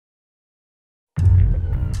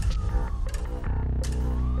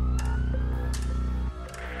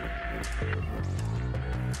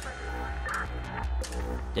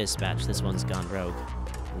Dispatch, this one's gone rogue.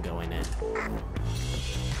 I'm going in.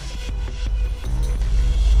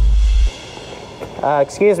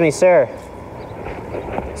 Excuse me, sir.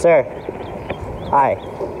 Sir. Hi.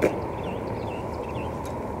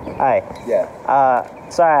 Hi. Yeah.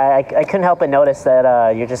 Sorry, I couldn't help but notice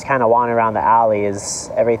that you're just kind of wandering around the alley. Is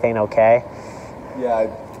everything okay? Yeah,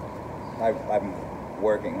 I'm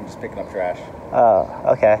working. I'm just picking up trash.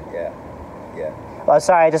 Oh, okay. Yeah. Well,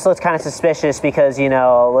 sorry, it just looks kind of suspicious because, you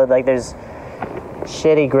know, like there's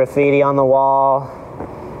shitty graffiti on the wall.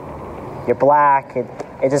 You're black.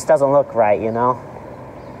 It just doesn't look right, you know?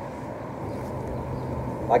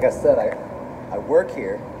 Like I said, I work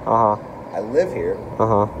here. Uh-huh. I live here.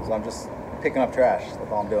 Uh-huh. So I'm just picking up trash.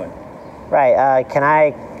 That's all I'm doing. Right, can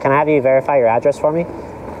I have you verify your address for me?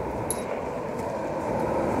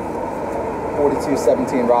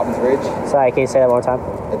 4217 Robbins Ridge. Sorry, can you say that one more time?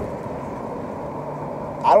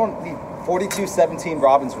 I don't need 4217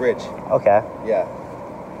 Robbins Ridge. Okay. Yeah.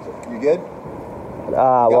 So, you good?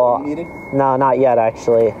 Well, what you needed? no, not yet,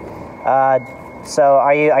 actually. So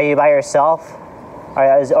are you by yourself?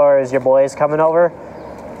 Or is your boys coming over?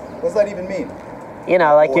 What does that even mean? You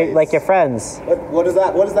know, like your friends. What does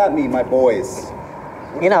that mean, my boys?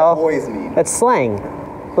 What you know, boys mean? It's slang.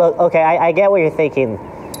 Look, okay, I get what you're thinking.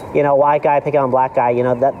 You know, white guy picking on black guy. You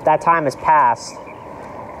know, that time has passed.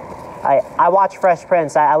 I watch Fresh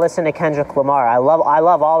Prince. I listen to Kendrick Lamar. I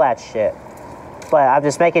love all that shit. But I'm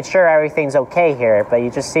just making sure everything's okay here. But you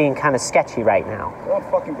just seem kind of sketchy right now.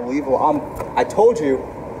 You're unbelievable. I told you,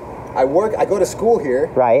 I go to school here.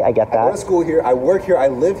 Right, I get that. I go to school here. I work here. I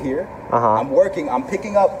live here. I'm working. I'm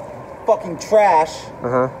picking up fucking trash.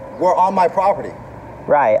 We're on my property.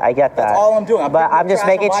 Right, I get that. That's all I'm doing. But I'm just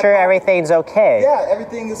making sure everything's okay. Yeah,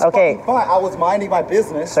 everything is fucking fine. I was minding my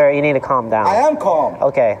business. Sir, you need to calm down. I am calm.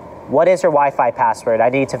 Okay. What is your Wi-Fi password? I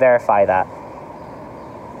need to verify that.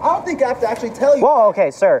 I don't think I have to actually tell you. Whoa,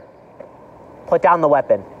 okay, sir. Put down the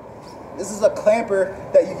weapon. This is a clamper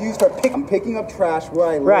that you use for I'm picking up trash where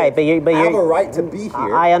I live. Right, but I have a right to be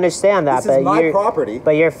here. I understand that, this is my property.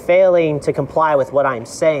 But you're failing to comply with what I'm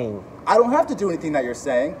saying. I don't have to do anything that you're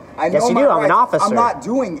saying. I know yes, you my do. rights. I'm an officer. I'm not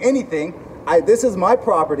doing anything. This is my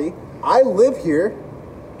property. I live here.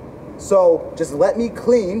 So just let me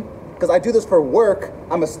clean, because I do this for work.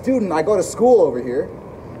 I'm a student. I go to school over here.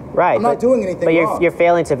 Right. I'm not doing anything wrong. But you're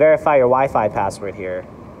failing to verify your Wi-Fi password here.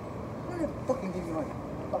 I'm not gonna fucking give you my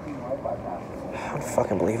fucking Wi-Fi password.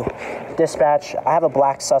 Unfucking-believable. Dispatch, I have a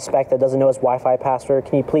black suspect that doesn't know his Wi-Fi password.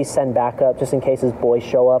 Can you please send backup just in case his boys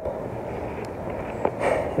show up?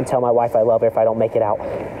 And tell my wife I love her if I don't make it out.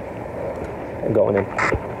 I'm going in.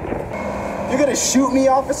 You're gonna shoot me,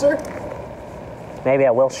 officer? Maybe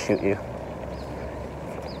I will shoot you.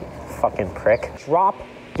 Fucking prick. Drop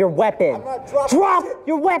your weapon. I'm not dropping Drop shit.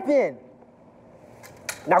 your weapon!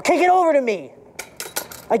 Now kick it over to me!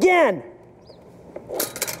 Again!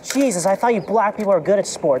 Jesus, I thought you black people are good at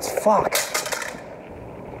sports. Fuck.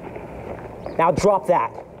 Now drop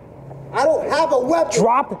that. I don't have a weapon.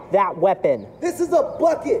 Drop that weapon. This is a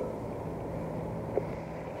bucket.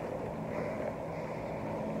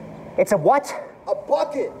 It's a what? A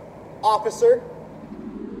bucket, officer.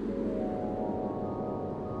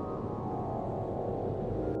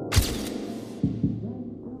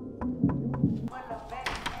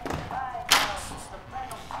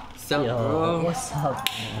 Yo, bro? What's up,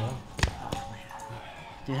 bro?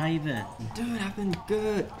 Dude, how you been? Dude, I've been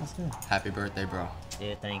good. That's good. Happy birthday, bro.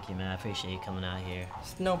 Dude, thank you, man. I appreciate you coming out here.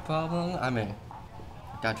 It's no problem. I mean,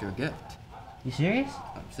 I got you a gift. You serious?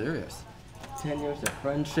 I'm serious. 10 years of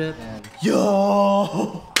friendship and...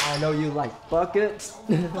 Yo! I know you like buckets.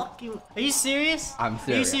 Fuck you. Are you serious? I'm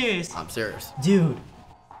serious. Are you serious? I'm serious. Dude.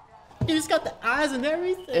 You just got the eyes and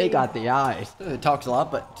everything. It got the eyes. It talks a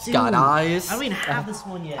lot, but it's Dude, got eyes. I don't even have this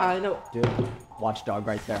one yet. I know. Dude, watchdog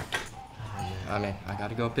right there. I mean, I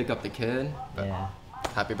gotta go pick up the kid. But Yeah.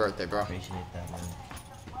 Happy birthday, bro. Appreciate that, man.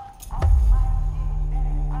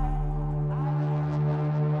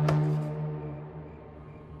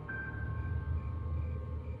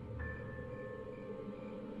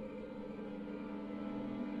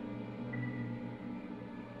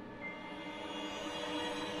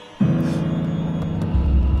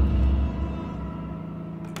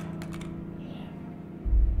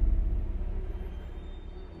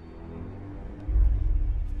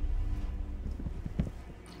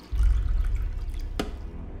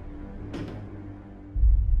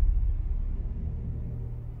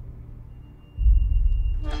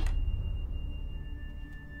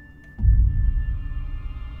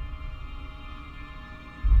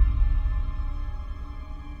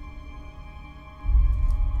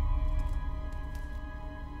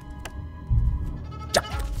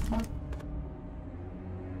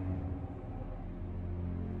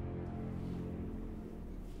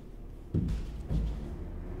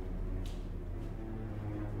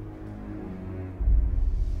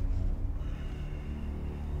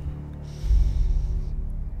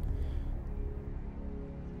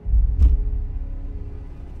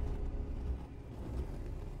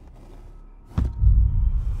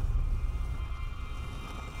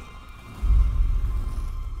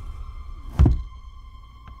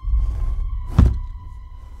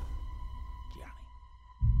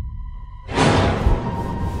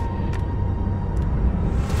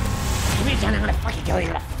 I'm gonna fucking kill you.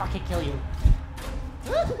 I'm gonna fucking kill you.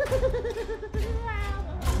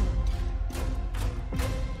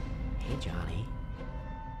 Hey, Johnny.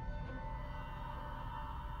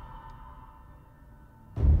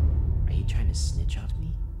 Are you trying to snitch off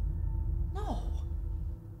me? No.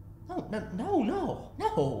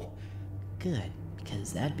 No. Good,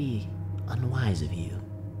 because that'd be unwise of you.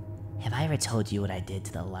 Have I ever told you what I did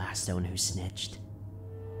to the last owner who snitched?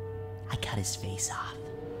 I cut his face off.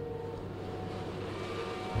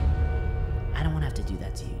 I don't want to have to do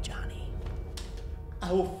that to you, Johnny.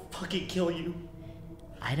 I will fucking kill you.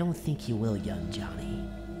 I don't think you will, young Johnny.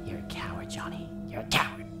 You're a coward, Johnny. You're a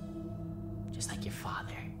coward. Just like your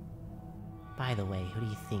father. By the way, who do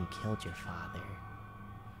you think killed your father?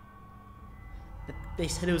 They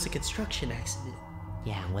said it was a construction accident.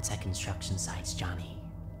 Yeah, and what's at construction sites, Johnny?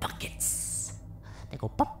 Buckets. They go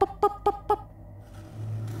pop, pop, pop, pop, pop.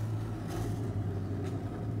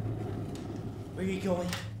 Where are you going?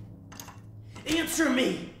 Answer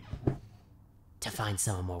me! To find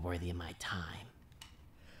someone more worthy of my time.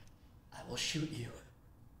 I will shoot you.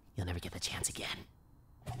 You'll never get the chance again.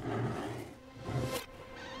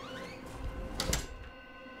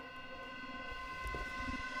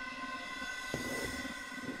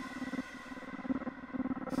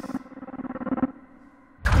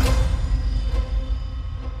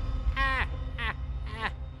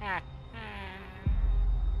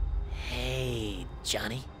 Hey,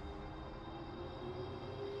 Johnny.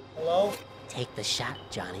 Hello? Take the shot,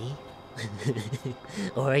 Johnny.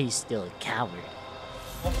 Or are you still a coward?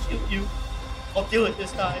 I'll shoot you. I'll do it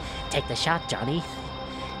this time. Take the shot, Johnny.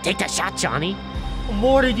 Take the shot, Johnny.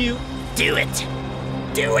 More than you. Do it!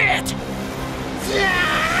 Do it!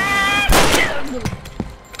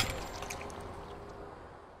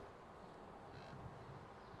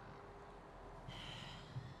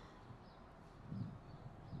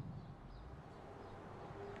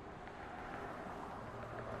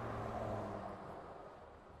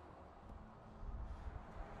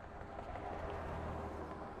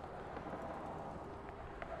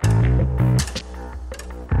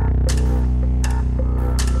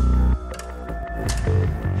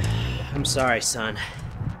 I'm sorry, son.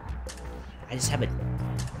 I just have a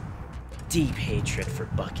deep hatred for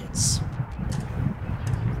buckets.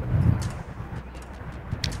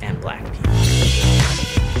 And black people.